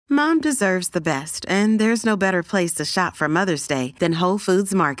Mom deserves the best, and there's no better place to shop for Mother's Day than Whole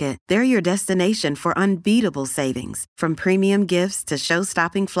Foods Market. They're your destination for unbeatable savings, from premium gifts to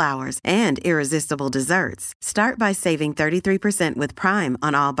show-stopping flowers and irresistible desserts. Start by saving 33% with Prime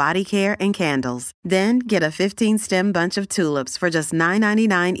on all body care and candles. Then get a 15-stem bunch of tulips for just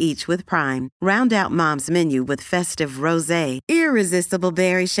 $9.99 each with Prime. Round out Mom's menu with festive rosé, irresistible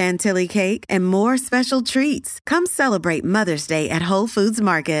berry chantilly cake, and more special treats. Come celebrate Mother's Day at Whole Foods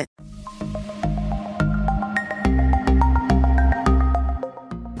Market.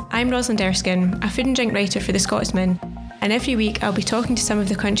 I'm Rosalind Erskine, a food and drink writer for The Scotsman, and every week I'll be talking to some of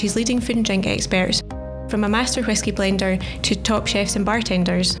the country's leading food and drink experts, from a master whisky blender to top chefs and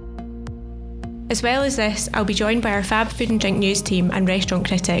bartenders. As well as this, I'll be joined by our fab food and drink news team and restaurant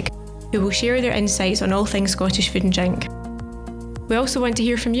critic, who will share their insights on all things Scottish food and drink. We also want to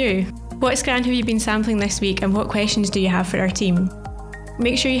hear from you. What scran have you been sampling this week, and what questions do you have for our team?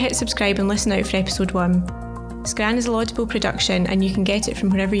 Make sure you hit subscribe and listen out for episode 1. Scran is a Laudable production, and you can get it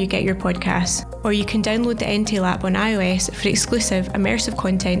from wherever you get your podcasts, or you can download the N-Tail app on iOS for exclusive, immersive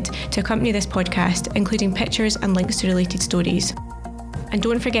content to accompany this podcast, including pictures and links to related stories. And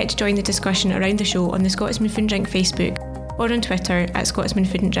don't forget to join the discussion around the show on the Scotsman Food and Drink Facebook or on Twitter at Scotsman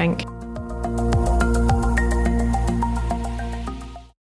Food and Drink.